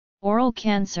Oral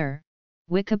cancer,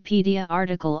 Wikipedia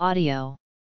article audio.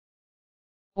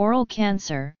 Oral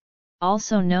cancer,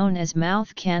 also known as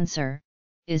mouth cancer,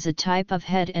 is a type of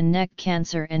head and neck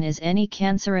cancer and is any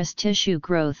cancerous tissue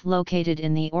growth located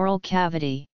in the oral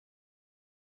cavity.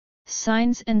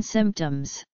 Signs and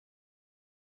symptoms.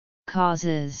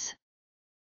 Causes: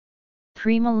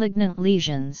 premalignant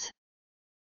lesions,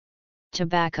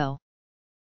 tobacco,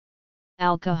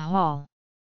 alcohol,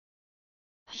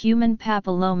 human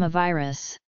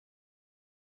papillomavirus,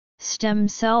 stem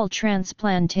cell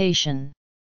transplantation.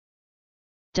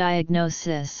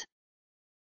 Diagnosis,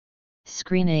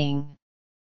 screening,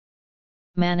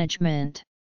 management,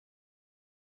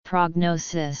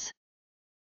 prognosis,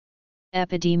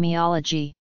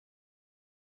 epidemiology.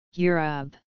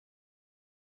 Europe,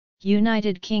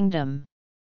 United Kingdom,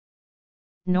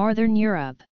 Northern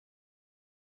Europe,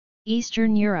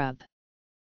 Eastern Europe,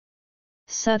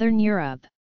 Southern Europe,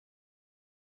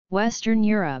 Western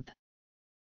Europe,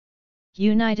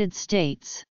 United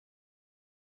States,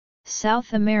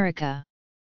 South America,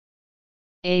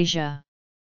 Asia,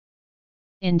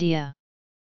 India,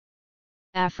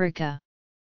 Africa,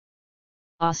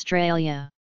 Australia.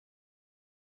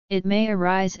 It may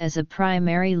arise as a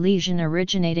primary lesion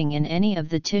originating in any of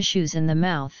the tissues in the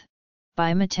mouth,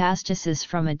 by metastasis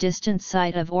from a distant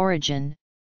site of origin,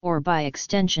 or by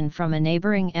extension from a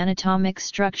neighboring anatomic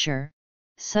structure,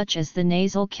 such as the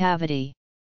nasal cavity.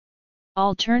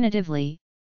 Alternatively,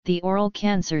 the oral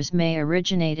cancers may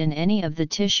originate in any of the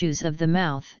tissues of the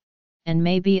mouth, and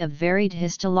may be of varied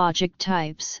histologic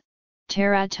types: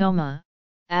 teratoma,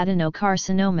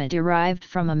 adenocarcinoma derived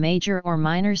from a major or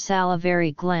minor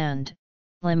salivary gland,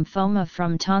 lymphoma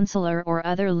from tonsillar or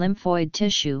other lymphoid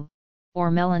tissue,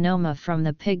 or melanoma from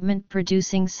the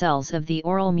pigment-producing cells of the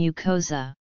oral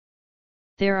mucosa.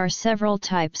 There are several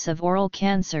types of oral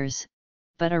cancers,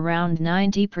 but around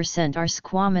 90% are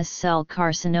squamous cell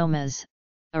carcinomas,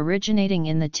 originating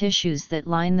in the tissues that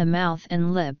line the mouth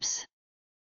and lips.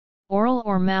 Oral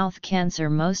or mouth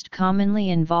cancer most commonly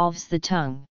involves the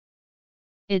tongue.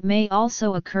 It may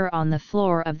also occur on the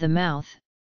floor of the mouth,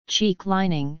 cheek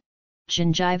lining,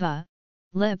 gingiva,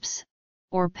 lips,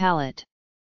 or palate.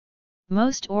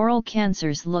 Most oral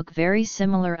cancers look very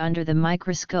similar under the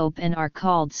microscope and are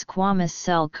called squamous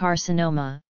cell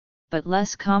carcinoma, but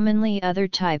less commonly other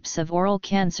types of oral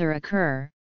cancer occur,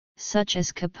 such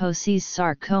as Kaposi's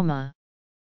sarcoma.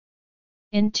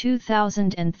 In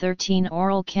 2013,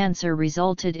 oral cancer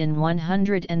resulted in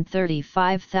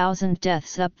 135,000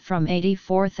 deaths, up from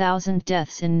 84,000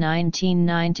 deaths in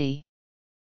 1990.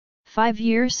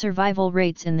 5-year survival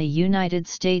rates in the United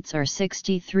States are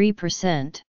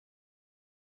 63%.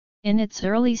 In its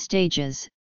early stages,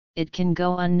 it can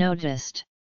go unnoticed.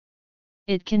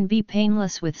 It can be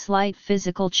painless with slight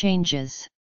physical changes.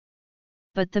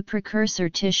 But the precursor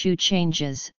tissue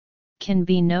changes can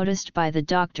be noticed by the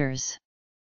doctors.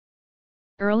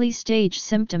 Early stage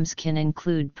symptoms can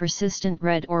include persistent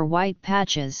red or white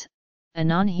patches, a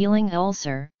non-healing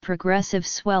ulcer, progressive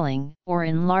swelling or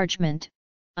enlargement,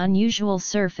 unusual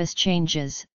surface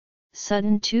changes,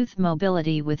 sudden tooth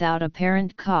mobility without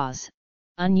apparent cause,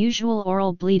 unusual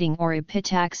oral bleeding or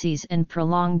epitaxis, and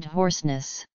prolonged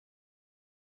hoarseness.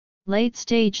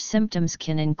 Late-stage symptoms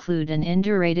can include an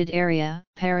indurated area,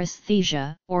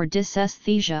 paresthesia or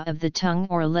dysesthesia of the tongue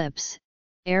or lips,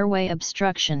 airway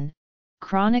obstruction,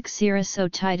 chronic serous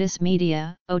otitis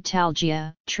media,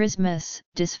 otalgia, trismus,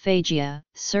 dysphagia,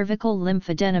 cervical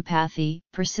lymphadenopathy,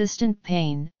 persistent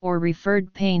pain or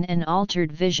referred pain, and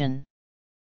altered vision.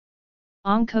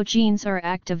 Oncogenes are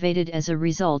activated as a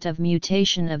result of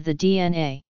mutation of the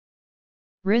DNA.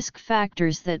 Risk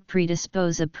factors that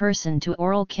predispose a person to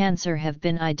oral cancer have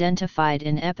been identified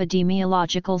in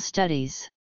epidemiological studies.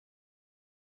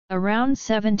 Around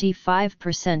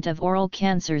 75% of oral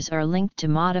cancers are linked to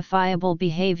modifiable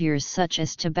behaviors such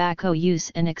as tobacco use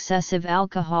and excessive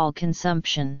alcohol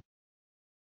consumption.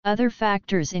 Other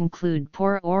factors include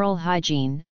poor oral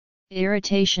hygiene,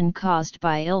 irritation caused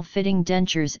by ill-fitting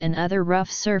dentures and other rough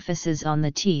surfaces on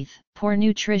the teeth, poor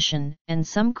nutrition, and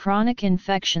some chronic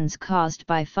infections caused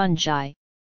by fungi,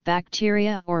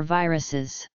 bacteria, or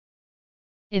viruses.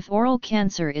 If oral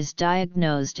cancer is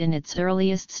diagnosed in its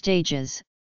earliest stages,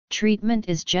 treatment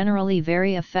is generally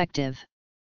very effective.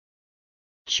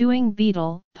 Chewing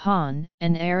beetle, PON,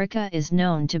 and erica is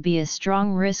known to be a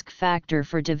strong risk factor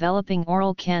for developing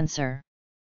oral cancer.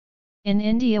 In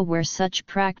India, where such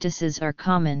practices are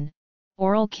common,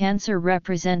 oral cancer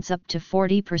represents up to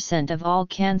 40% of all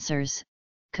cancers,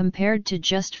 compared to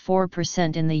just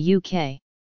 4% in the UK.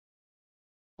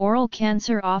 Oral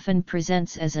cancer often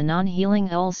presents as a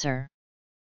non-healing ulcer.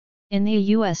 In the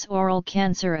U.S., oral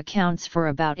cancer accounts for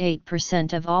about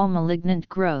 8% of all malignant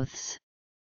growths.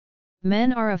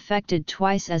 Men are affected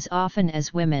twice as often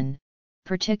as women,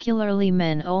 particularly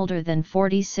men older than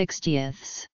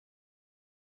 40/60.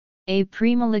 A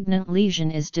premalignant lesion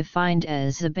is defined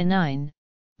as a benign,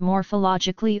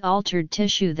 morphologically altered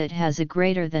tissue that has a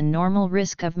greater than normal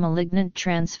risk of malignant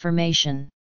transformation.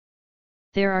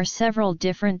 There are several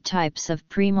different types of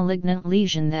premalignant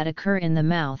lesion that occur in the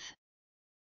mouth.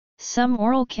 Some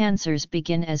oral cancers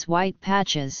begin as white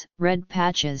patches, red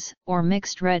patches, or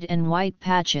mixed red and white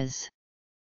patches.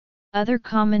 Other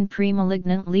common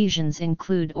premalignant lesions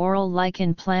include oral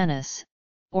lichen planus,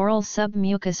 oral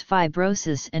submucous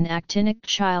fibrosis and actinic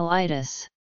cheilitis.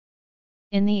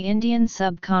 In the Indian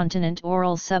subcontinent,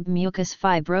 oral submucous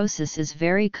fibrosis is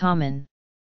very common.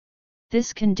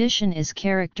 This condition is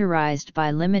characterized by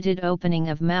limited opening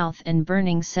of mouth and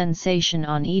burning sensation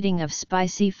on eating of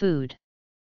spicy food.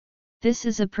 This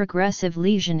is a progressive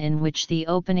lesion in which the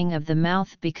opening of the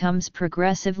mouth becomes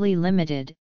progressively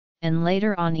limited, and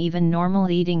later on even normal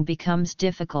eating becomes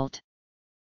difficult.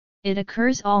 It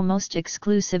occurs almost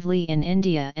exclusively in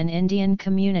India and Indian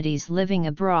communities living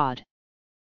abroad.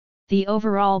 The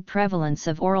overall prevalence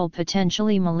of oral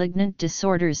potentially malignant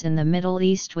disorders in the Middle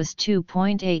East was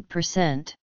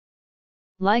 2.8%.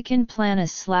 Lichen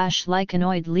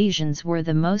planus/lichenoid lesions were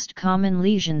the most common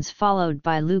lesions, followed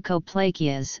by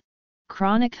leukoplakias,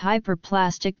 chronic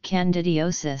hyperplastic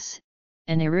candidiosis,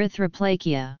 and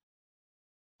erythroplakia.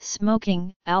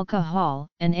 Smoking, alcohol,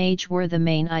 and age were the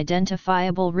main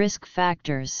identifiable risk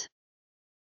factors.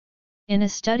 In a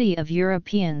study of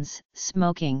Europeans,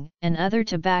 smoking and other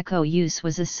tobacco use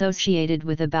was associated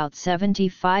with about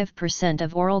 75%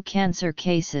 of oral cancer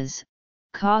cases,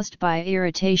 caused by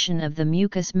irritation of the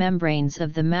mucous membranes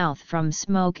of the mouth from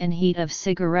smoke and heat of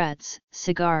cigarettes,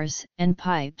 cigars, and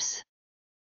pipes.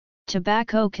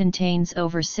 Tobacco contains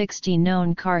over 60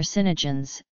 known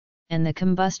carcinogens, and the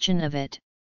combustion of it,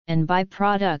 and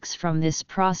byproducts from this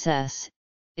process,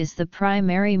 is the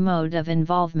primary mode of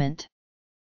involvement.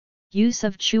 Use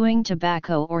of chewing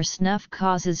tobacco or snuff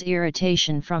causes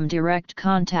irritation from direct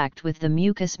contact with the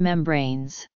mucous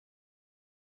membranes.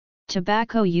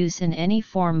 Tobacco use in any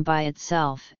form by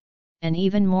itself, and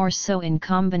even more so in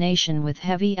combination with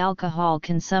heavy alcohol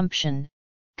consumption,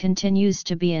 continues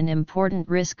to be an important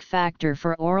risk factor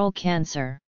for oral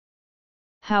cancer.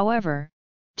 However,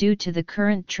 due to the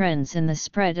current trends in the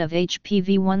spread of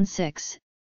HPV-16,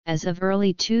 as of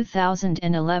early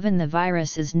 2011 the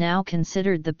virus is now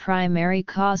considered the primary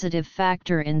causative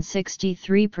factor in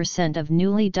 63% of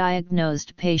newly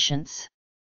diagnosed patients.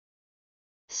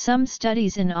 Some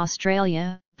studies in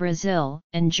Australia, Brazil,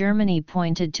 and Germany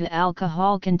pointed to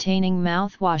alcohol-containing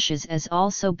mouthwashes as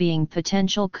also being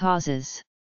potential causes.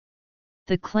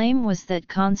 The claim was that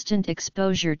constant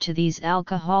exposure to these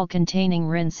alcohol-containing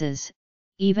rinses,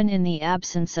 even in the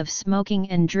absence of smoking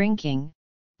and drinking,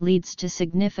 leads to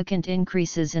significant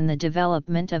increases in the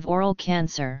development of oral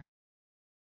cancer.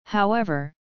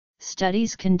 However,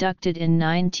 studies conducted in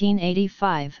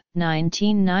 1985,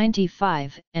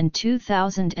 1995, and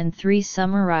 2003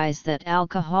 summarize that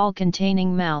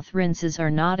alcohol-containing mouth rinses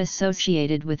are not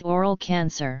associated with oral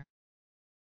cancer.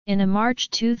 In a March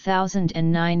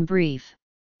 2009 brief,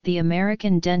 the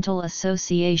American Dental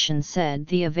Association said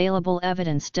the available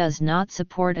evidence does not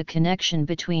support a connection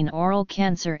between oral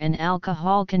cancer and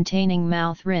alcohol-containing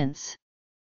mouth rinse.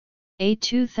 A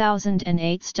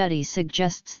 2008 study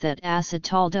suggests that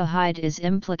acetaldehyde is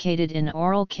implicated in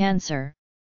oral cancer,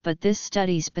 but this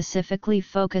study specifically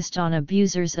focused on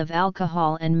abusers of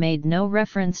alcohol and made no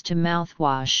reference to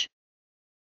mouthwash.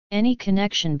 Any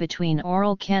connection between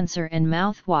oral cancer and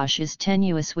mouthwash is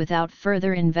tenuous without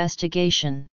further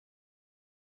investigation.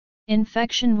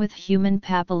 Infection with human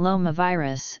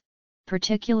papillomavirus,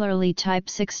 particularly type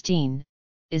 16,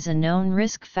 is a known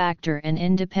risk factor and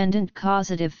independent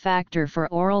causative factor for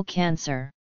oral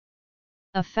cancer.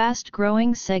 A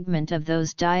fast-growing segment of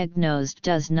those diagnosed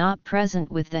does not present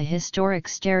with the historic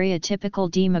stereotypical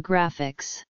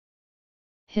demographics.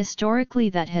 Historically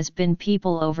that has been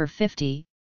people over 50,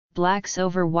 blacks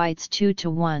over whites 2 to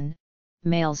 1,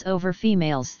 males over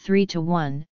females 3 to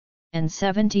 1, and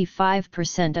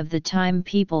 75% of the time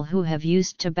people who have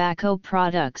used tobacco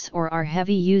products or are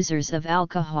heavy users of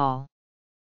alcohol.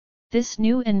 This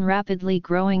new and rapidly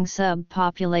growing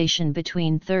subpopulation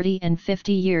between 30 and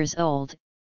 50 years old,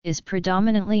 is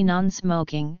predominantly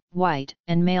non-smoking, white,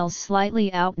 and males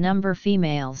slightly outnumber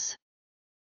females.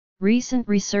 Recent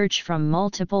research from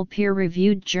multiple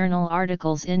peer-reviewed journal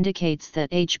articles indicates that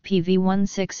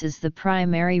HPV-16 is the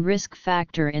primary risk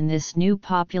factor in this new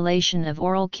population of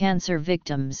oral cancer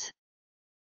victims.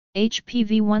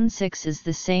 HPV-16 is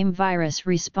the same virus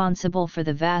responsible for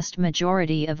the vast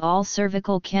majority of all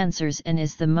cervical cancers and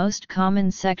is the most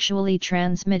common sexually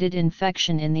transmitted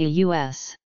infection in the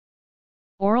U.S.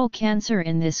 Oral cancer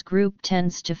in this group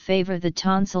tends to favor the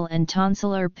tonsil and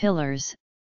tonsillar pillars,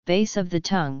 base of the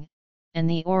tongue, and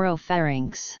the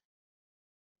oropharynx.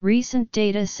 Recent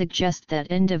data suggest that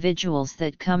individuals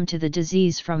that come to the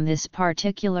disease from this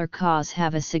particular cause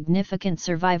have a significant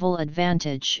survival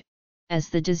advantage, as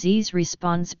the disease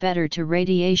responds better to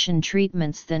radiation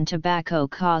treatments than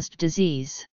tobacco-caused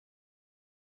disease.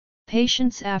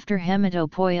 Patients after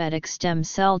hematopoietic stem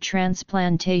cell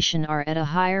transplantation are at a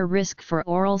higher risk for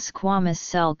oral squamous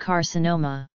cell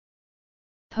carcinoma.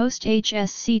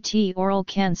 Post-HSCT oral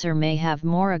cancer may have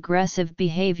more aggressive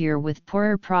behavior with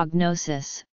poorer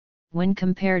prognosis, when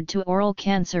compared to oral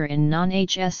cancer in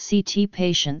non-HSCT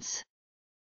patients.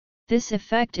 This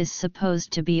effect is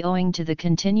supposed to be owing to the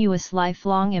continuous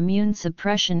lifelong immune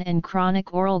suppression and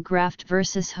chronic oral graft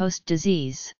versus host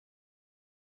disease.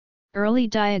 Early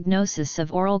diagnosis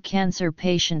of oral cancer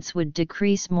patients would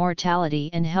decrease mortality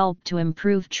and help to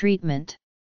improve treatment.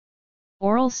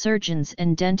 Oral surgeons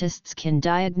and dentists can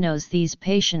diagnose these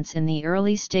patients in the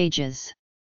early stages.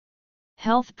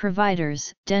 Health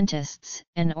providers, dentists,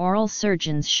 and oral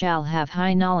surgeons shall have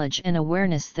high knowledge and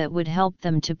awareness that would help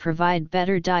them to provide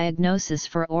better diagnosis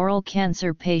for oral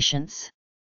cancer patients.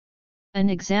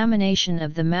 An examination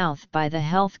of the mouth by the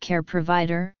healthcare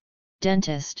provider,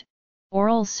 dentist,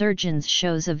 oral surgeons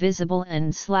shows a visible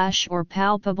and/or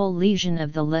palpable lesion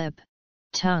of the lip,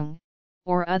 tongue,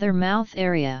 or other mouth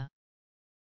area.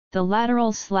 The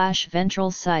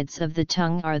lateral/ventral sides of the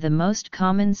tongue are the most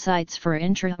common sites for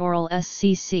intraoral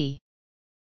SCC.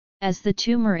 As the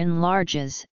tumor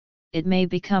enlarges, it may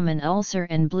become an ulcer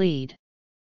and bleed.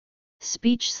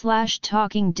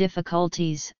 Speech/talking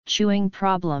difficulties, chewing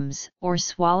problems, or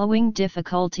swallowing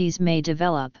difficulties may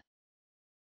develop.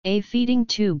 A feeding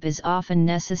tube is often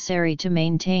necessary to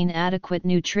maintain adequate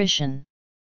nutrition.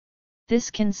 This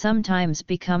can sometimes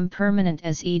become permanent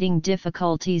as eating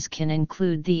difficulties can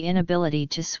include the inability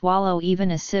to swallow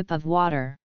even a sip of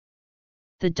water.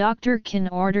 The doctor can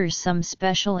order some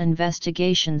special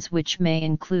investigations which may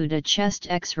include a chest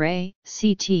X-ray,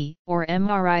 CT, or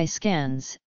MRI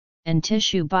scans, and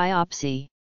tissue biopsy.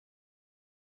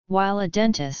 While a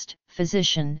dentist,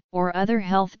 physician, or other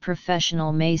health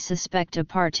professional may suspect a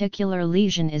particular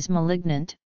lesion is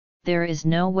malignant, there is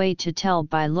no way to tell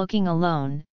by looking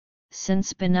alone,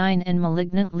 since benign and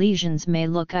malignant lesions may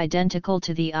look identical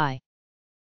to the eye.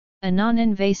 A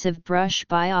non-invasive brush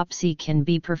biopsy can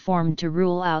be performed to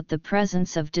rule out the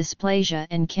presence of dysplasia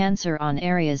and cancer on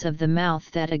areas of the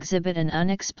mouth that exhibit an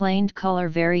unexplained color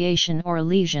variation or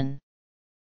lesion.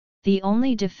 The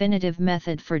only definitive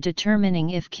method for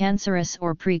determining if cancerous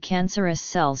or precancerous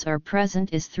cells are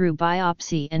present is through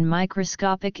biopsy and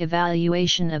microscopic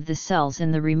evaluation of the cells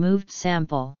in the removed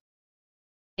sample.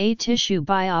 A tissue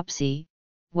biopsy,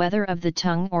 whether of the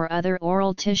tongue or other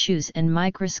oral tissues, and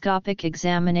microscopic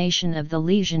examination of the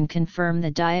lesion confirm the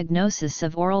diagnosis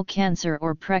of oral cancer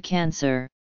or precancer.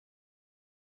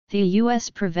 The U.S.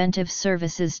 Preventive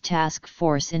Services Task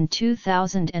Force in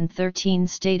 2013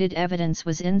 stated evidence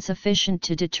was insufficient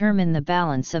to determine the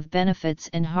balance of benefits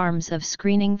and harms of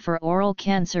screening for oral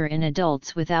cancer in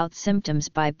adults without symptoms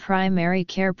by primary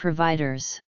care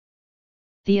providers.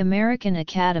 The American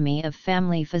Academy of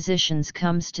Family Physicians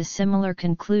comes to similar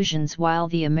conclusions, while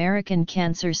the American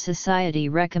Cancer Society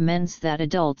recommends that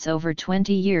adults over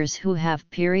 20 years who have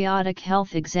periodic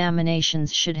health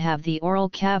examinations should have the oral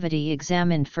cavity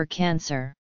examined for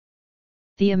cancer.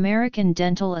 The American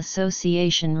Dental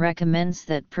Association recommends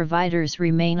that providers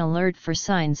remain alert for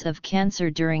signs of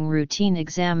cancer during routine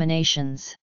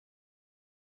examinations.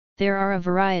 There are a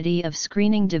variety of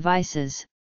screening devices,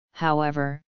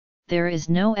 however. There is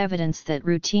no evidence that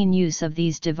routine use of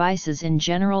these devices in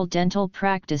general dental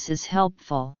practice is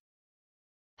helpful.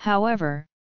 However,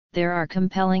 there are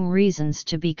compelling reasons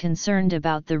to be concerned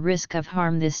about the risk of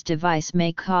harm this device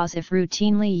may cause if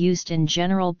routinely used in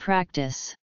general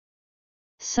practice.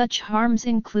 Such harms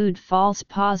include false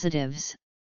positives,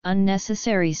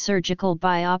 unnecessary surgical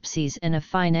biopsies, and a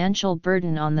financial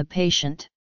burden on the patient.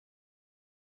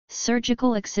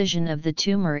 Surgical excision of the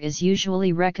tumor is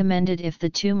usually recommended if the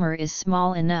tumor is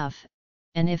small enough,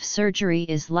 and if surgery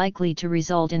is likely to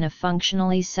result in a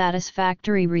functionally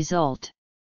satisfactory result.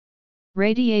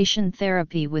 Radiation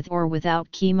therapy with or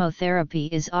without chemotherapy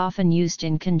is often used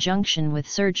in conjunction with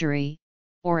surgery,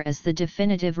 or as the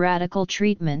definitive radical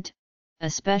treatment,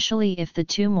 especially if the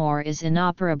tumor is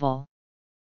inoperable.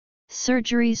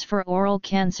 Surgeries for oral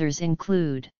cancers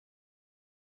include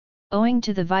Owing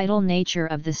to the vital nature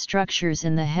of the structures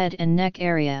in the head and neck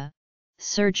area,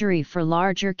 surgery for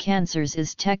larger cancers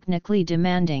is technically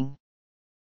demanding.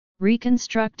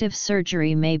 Reconstructive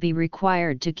surgery may be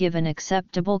required to give an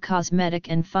acceptable cosmetic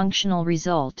and functional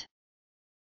result.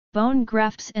 Bone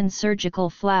grafts and surgical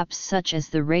flaps such as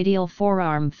the radial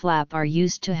forearm flap are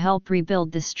used to help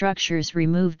rebuild the structures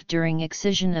removed during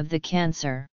excision of the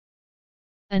cancer.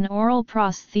 An oral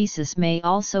prosthesis may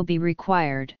also be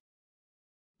required.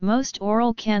 Most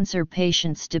oral cancer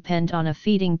patients depend on a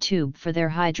feeding tube for their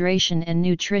hydration and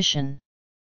nutrition.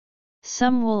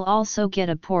 Some will also get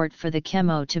a port for the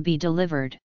chemo to be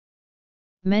delivered.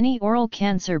 Many oral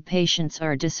cancer patients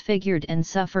are disfigured and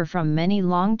suffer from many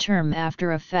long-term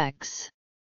after effects.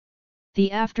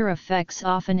 The after effects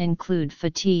often include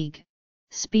fatigue,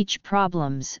 speech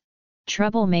problems,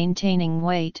 trouble maintaining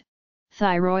weight,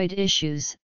 thyroid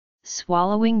issues,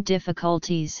 swallowing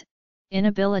difficulties,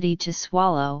 inability to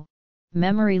swallow,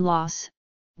 memory loss,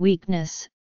 weakness,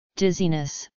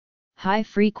 dizziness,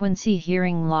 high-frequency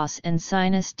hearing loss and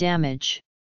sinus damage.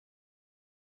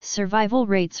 Survival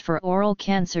rates for oral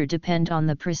cancer depend on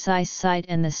the precise site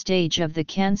and the stage of the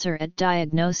cancer at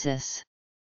diagnosis.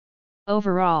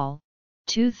 Overall,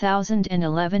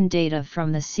 2011 data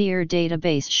from the SEER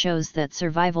database shows that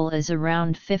survival is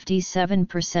around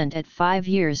 57% at 5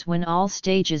 years when all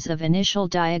stages of initial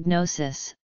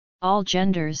diagnosis, all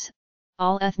genders,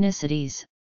 all ethnicities,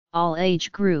 all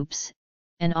age groups,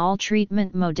 and all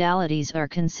treatment modalities are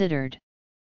considered.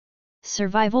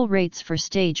 Survival rates for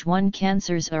stage 1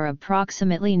 cancers are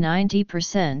approximately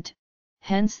 90%,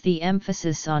 hence the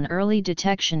emphasis on early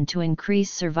detection to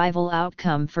increase survival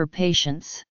outcome for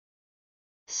patients.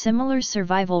 Similar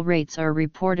survival rates are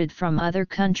reported from other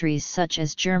countries such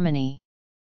as Germany.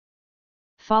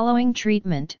 Following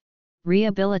treatment,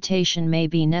 rehabilitation may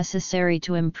be necessary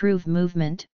to improve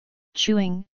movement,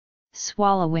 chewing,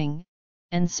 swallowing,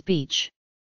 and speech.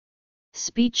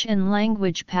 Speech and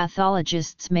language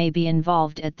pathologists may be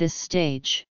involved at this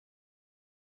stage.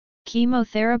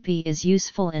 Chemotherapy is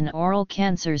useful in oral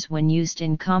cancers when used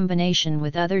in combination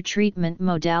with other treatment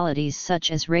modalities such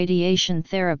as radiation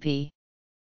therapy.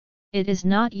 It is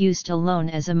not used alone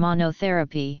as a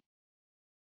monotherapy.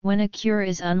 When a cure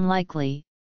is unlikely,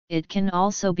 it can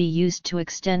also be used to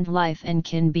extend life and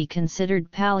can be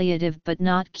considered palliative but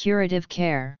not curative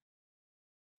care.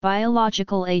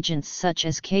 Biological agents such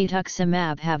as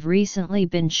cetuximab have recently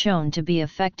been shown to be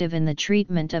effective in the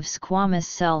treatment of squamous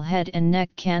cell head and neck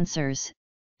cancers,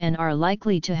 and are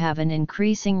likely to have an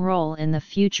increasing role in the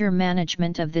future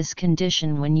management of this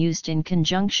condition when used in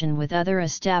conjunction with other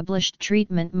established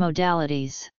treatment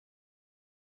modalities.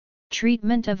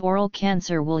 Treatment of oral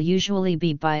cancer will usually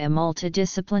be by a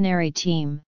multidisciplinary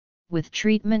team, with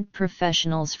treatment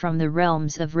professionals from the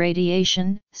realms of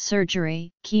radiation,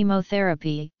 surgery,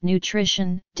 chemotherapy,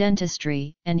 nutrition,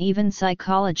 dentistry, and even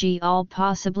psychology all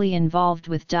possibly involved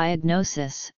with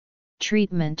diagnosis,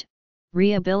 treatment,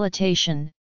 rehabilitation,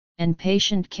 and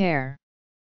patient care.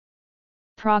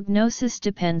 Prognosis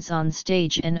depends on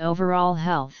stage and overall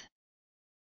health.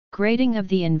 Grading of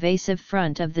the invasive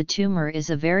front of the tumor is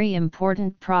a very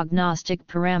important prognostic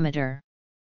parameter.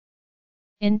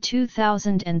 In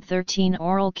 2013,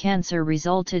 oral cancer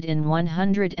resulted in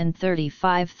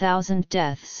 135,000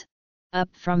 deaths, up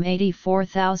from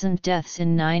 84,000 deaths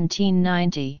in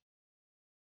 1990.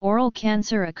 Oral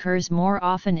cancer occurs more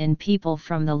often in people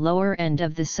from the lower end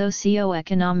of the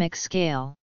socioeconomic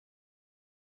scale.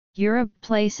 Europe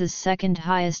places second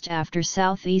highest after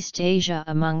Southeast Asia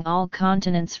among all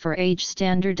continents for age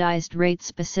standardized rate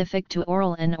specific to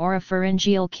oral and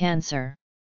oropharyngeal cancer.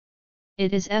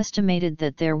 It is estimated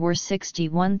that there were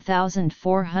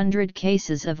 61,400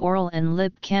 cases of oral and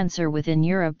lip cancer within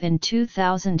Europe in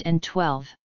 2012.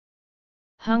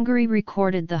 Hungary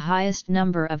recorded the highest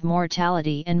number of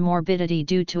mortality and morbidity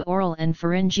due to oral and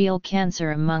pharyngeal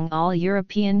cancer among all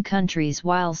European countries,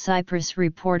 while Cyprus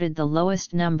reported the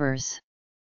lowest numbers.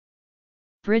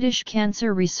 British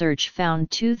Cancer Research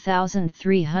found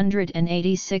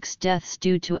 2,386 deaths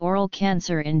due to oral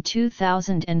cancer in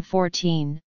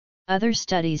 2014. Other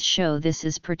studies show this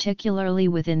is particularly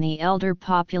within the elder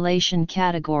population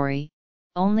category.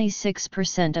 Only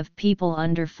 6% of people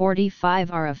under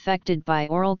 45 are affected by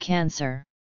oral cancer.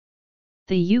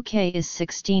 The UK is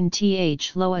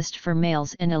 16th lowest for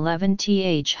males and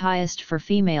 11th highest for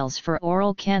females for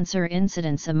oral cancer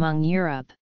incidence among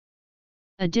Europe.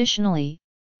 Additionally,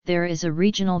 there is a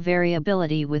regional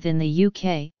variability within the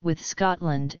UK, with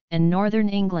Scotland and Northern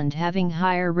England having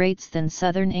higher rates than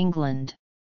Southern England.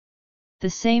 The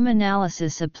same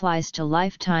analysis applies to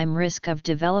lifetime risk of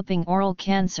developing oral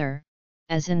cancer,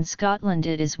 as in Scotland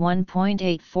it is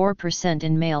 1.84%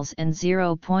 in males and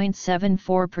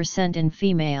 0.74% in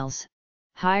females,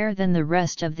 higher than the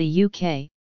rest of the UK,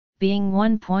 being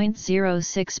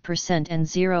 1.06% and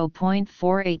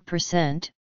 0.48%,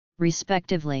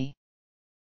 respectively.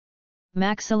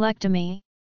 Maxillectomy,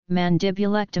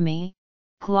 mandibulectomy,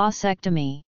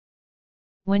 glossectomy.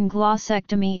 When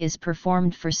glossectomy is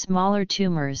performed for smaller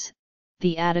tumors,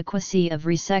 the adequacy of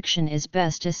resection is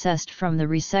best assessed from the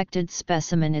resected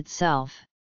specimen itself.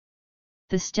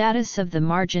 The status of the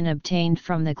margin obtained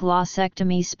from the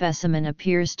glossectomy specimen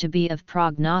appears to be of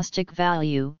prognostic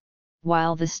value,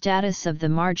 while the status of the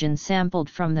margin sampled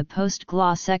from the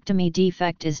post-glossectomy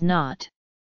defect is not.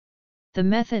 The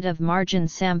method of margin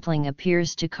sampling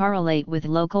appears to correlate with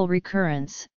local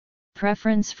recurrence.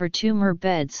 Preference for tumor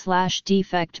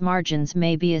bed/defect margins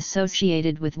may be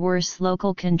associated with worse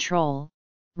local control,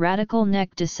 radical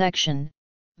neck dissection,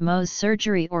 Mohs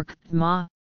surgery or KPMA,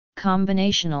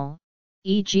 combinational,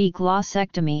 e.g.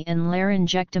 glossectomy and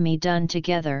laryngectomy done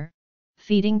together,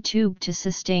 feeding tube to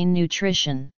sustain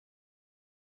nutrition.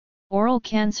 Oral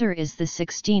cancer is the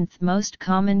 16th most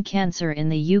common cancer in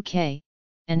the UK,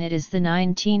 and it is the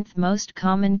 19th most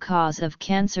common cause of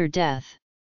cancer death.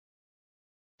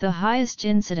 The highest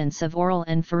incidence of oral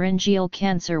and pharyngeal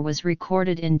cancer was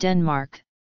recorded in Denmark,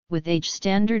 with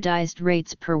age-standardized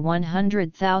rates per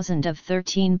 100,000 of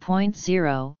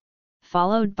 13.0,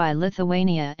 followed by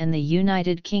Lithuania and the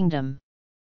United Kingdom.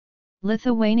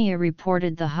 Lithuania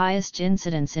reported the highest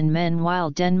incidence in men while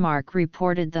Denmark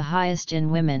reported the highest in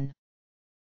women.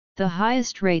 The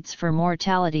highest rates for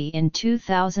mortality in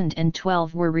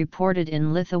 2012 were reported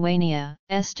in Lithuania,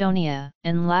 Estonia,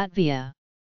 and Latvia.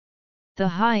 The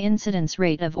high incidence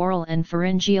rate of oral and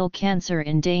pharyngeal cancer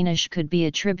in Danish could be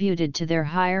attributed to their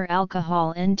higher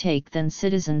alcohol intake than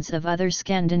citizens of other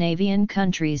Scandinavian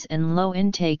countries and low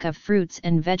intake of fruits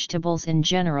and vegetables in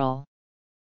general.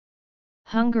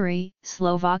 Hungary,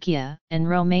 Slovakia, and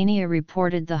Romania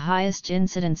reported the highest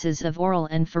incidences of oral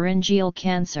and pharyngeal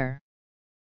cancer.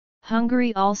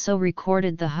 Hungary also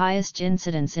recorded the highest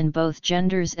incidence in both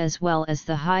genders as well as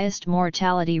the highest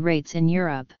mortality rates in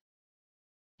Europe.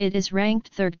 It is ranked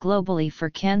third globally for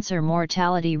cancer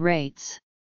mortality rates.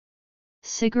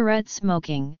 Cigarette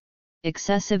smoking,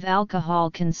 excessive alcohol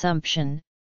consumption,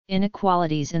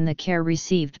 inequalities in the care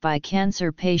received by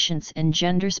cancer patients and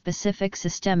gender-specific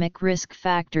systemic risk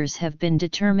factors have been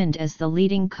determined as the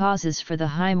leading causes for the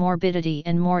high morbidity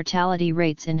and mortality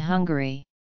rates in Hungary.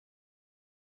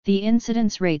 The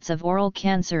incidence rates of oral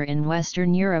cancer in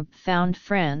Western Europe found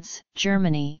France,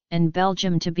 Germany, and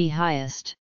Belgium to be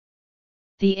highest.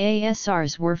 The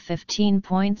ASRs were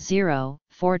 15.0,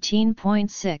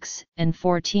 14.6, and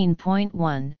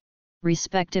 14.1,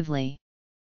 respectively.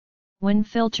 When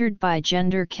filtered by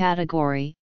gender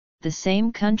category, the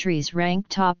same countries rank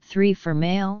top 3 for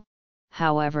male,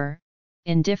 however,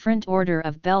 in different order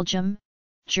of Belgium,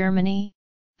 Germany,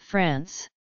 France.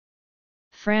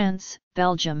 France,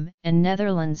 Belgium, and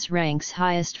Netherlands ranks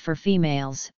highest for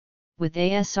females, with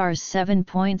ASRs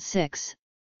 7.6,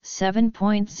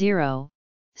 7.0,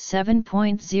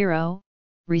 7.0,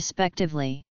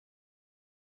 respectively.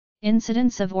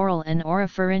 Incidence of oral and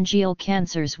oropharyngeal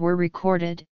cancers were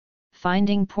recorded,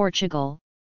 finding Portugal,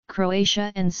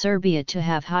 Croatia and Serbia to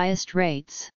have highest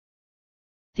rates.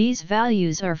 These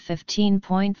values are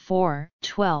 15.4,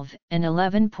 12, and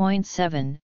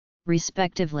 11.7,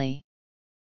 respectively.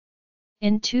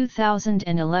 In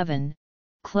 2011,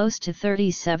 close to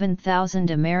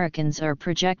 37,000 Americans are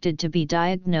projected to be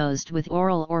diagnosed with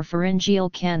oral or pharyngeal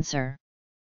cancer.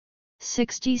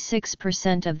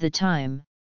 66% of the time,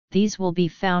 these will be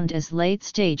found as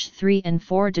late-stage 3 and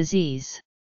 4 disease.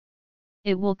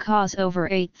 It will cause over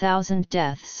 8,000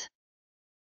 deaths.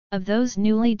 Of those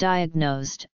newly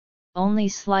diagnosed, only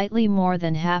slightly more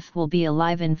than half will be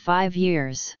alive in 5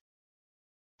 years.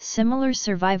 Similar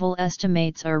survival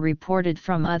estimates are reported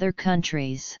from other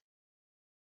countries.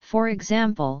 For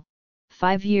example,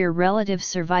 5-year relative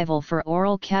survival for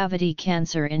oral cavity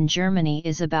cancer in Germany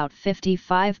is about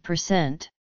 55%.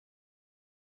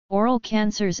 Oral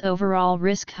cancer's overall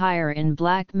risk higher in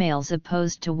black males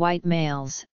opposed to white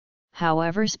males,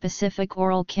 however specific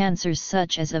oral cancers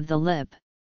such as of the lip,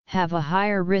 have a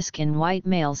higher risk in white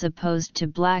males opposed to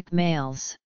black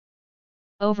males.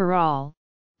 Overall,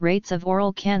 rates of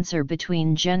oral cancer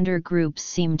between gender groups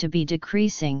seem to be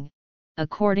decreasing,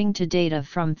 according to data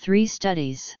from 3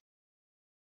 studies.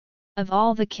 Of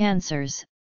all the cancers,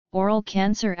 oral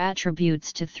cancer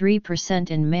attributes to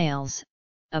 3% in males,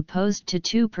 opposed to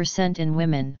 2% in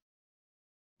women.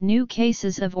 New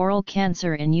cases of oral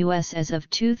cancer in U.S. as of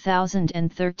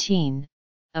 2013,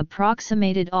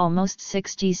 approximated almost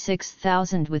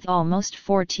 66,000 with almost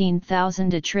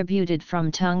 14,000 attributed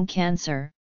from tongue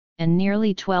cancer, and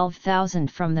nearly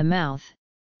 12,000 from the mouth,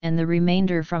 and the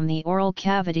remainder from the oral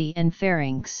cavity and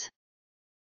pharynx.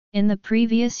 In the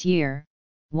previous year,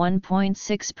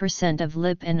 1.6% of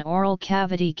lip and oral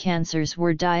cavity cancers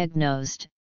were diagnosed,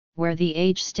 where the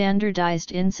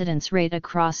age-standardized incidence rate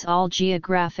across all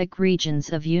geographic regions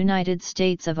of United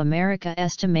States of America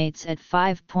estimates at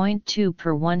 5.2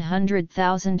 per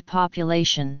 100,000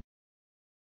 population.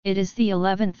 It is the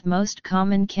 11th most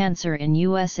common cancer in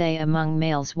USA among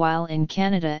males, while in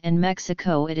Canada and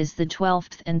Mexico it is the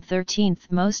 12th and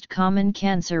 13th most common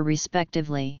cancer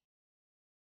respectively.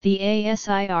 The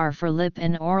ASIR for lip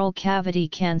and oral cavity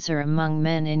cancer among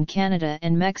men in Canada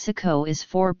and Mexico is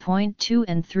 4.2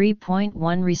 and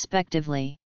 3.1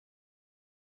 respectively.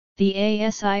 The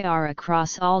ASIR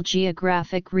across all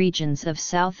geographic regions of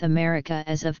South America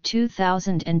as of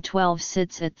 2012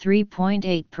 sits at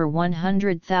 3.8 per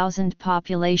 100,000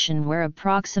 population, where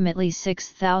approximately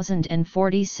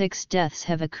 6,046 deaths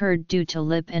have occurred due to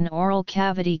lip and oral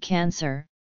cavity cancer,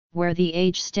 where the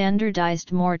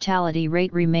age-standardized mortality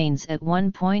rate remains at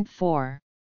 1.4.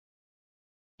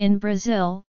 In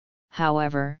Brazil,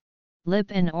 however,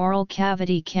 lip and oral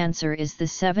cavity cancer is the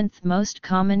 7th most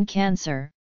common cancer,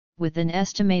 with an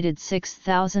estimated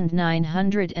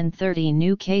 6,930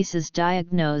 new cases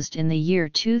diagnosed in the year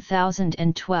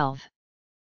 2012.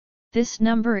 This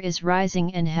number is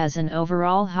rising and has an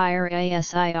overall higher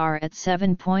ASIR at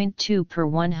 7.2 per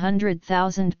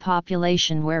 100,000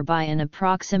 population, whereby an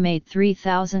approximate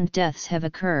 3,000 deaths have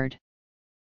occurred.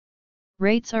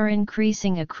 Rates are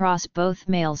increasing across both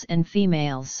males and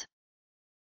females.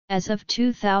 As of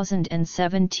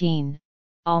 2017,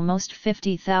 almost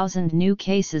 50,000 new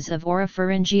cases of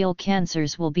oropharyngeal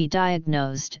cancers will be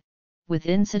diagnosed, with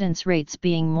incidence rates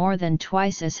being more than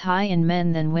twice as high in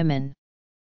men than women.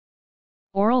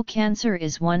 Oral cancer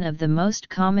is one of the most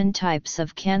common types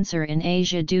of cancer in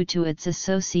Asia due to its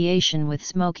association with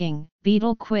smoking,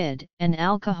 betel quid, and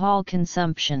alcohol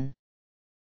consumption.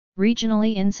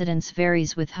 Regionally, incidence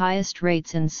varies, with highest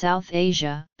rates in South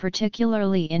Asia,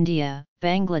 particularly India,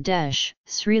 Bangladesh,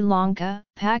 Sri Lanka,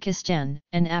 Pakistan,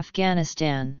 and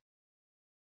Afghanistan.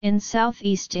 In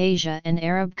Southeast Asia and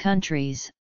Arab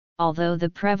countries, although the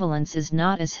prevalence is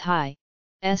not as high,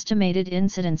 estimated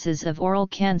incidences of oral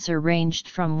cancer ranged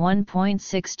from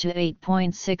 1.6 to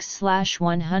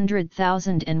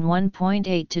 8.6/100,000 and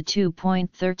 1.8 to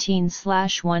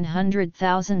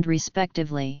 2.13/100,000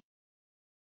 respectively.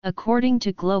 According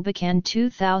to Globocan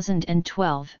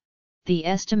 2012, the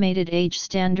estimated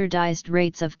age-standardized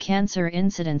rates of cancer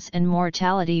incidence and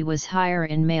mortality was higher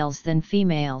in males than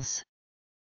females.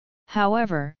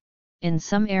 However, in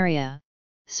some area,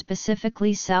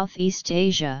 specifically Southeast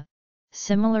Asia,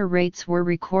 similar rates were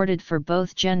recorded for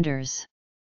both genders.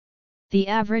 The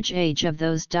average age of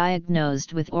those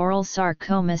diagnosed with oral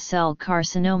sarcoma cell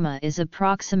carcinoma is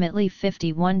approximately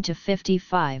 51 to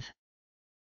 55.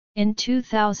 In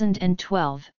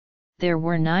 2012, there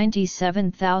were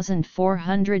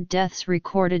 97,400 deaths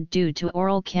recorded due to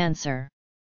oral cancer.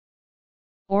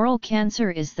 Oral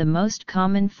cancer is the most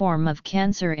common form of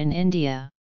cancer in India.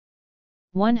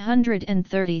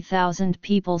 130,000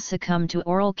 people succumb to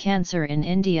oral cancer in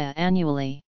India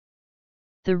annually.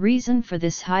 The reason for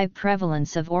this high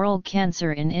prevalence of oral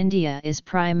cancer in India is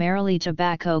primarily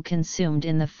tobacco consumed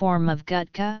in the form of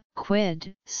gutka,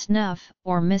 quid, snuff,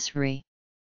 or misri.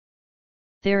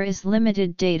 There is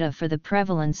limited data for the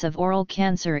prevalence of oral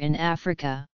cancer in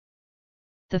Africa.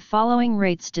 The following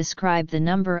rates describe the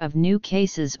number of new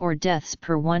cases or deaths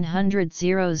per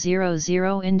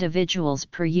 100,000 individuals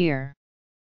per year.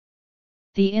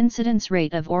 The incidence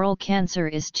rate of oral cancer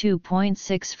is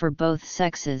 2.6 for both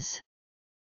sexes.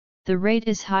 The rate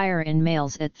is higher in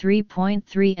males at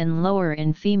 3.3 and lower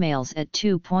in females at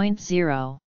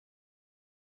 2.0.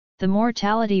 The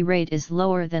mortality rate is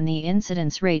lower than the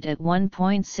incidence rate at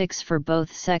 1.6 for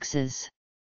both sexes.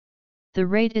 The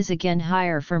rate is again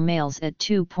higher for males at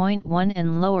 2.1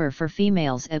 and lower for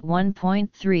females at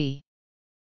 1.3.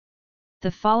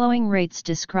 The following rates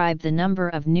describe the number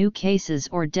of new cases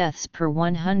or deaths per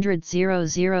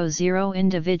 100,000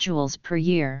 individuals per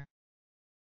year.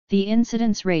 The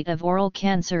incidence rate of oral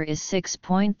cancer is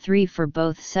 6.3 for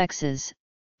both sexes.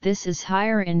 This is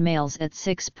higher in males at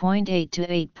 6.8 to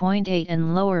 8.8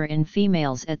 and lower in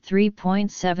females at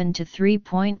 3.7 to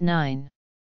 3.9.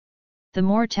 The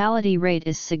mortality rate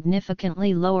is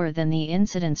significantly lower than the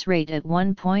incidence rate at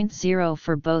 1.0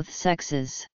 for both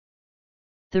sexes.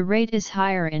 The rate is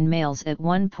higher in males at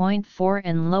 1.4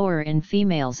 and lower in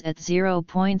females at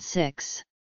 0.6.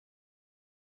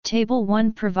 Table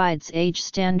 1 provides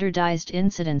age-standardized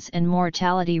incidence and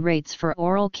mortality rates for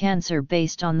oral cancer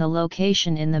based on the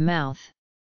location in the mouth.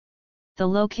 The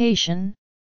location,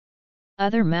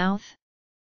 other mouth,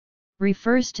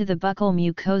 refers to the buccal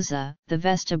mucosa, the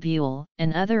vestibule,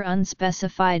 and other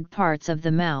unspecified parts of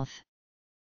the mouth.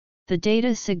 The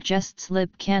data suggests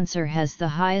lip cancer has the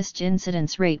highest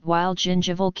incidence rate while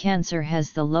gingival cancer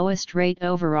has the lowest rate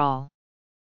overall.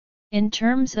 In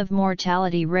terms of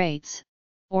mortality rates,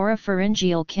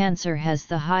 oropharyngeal cancer has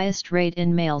the highest rate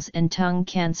in males and tongue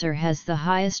cancer has the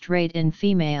highest rate in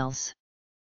females.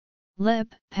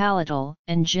 Lip, palatal,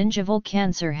 and gingival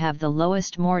cancer have the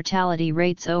lowest mortality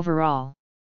rates overall.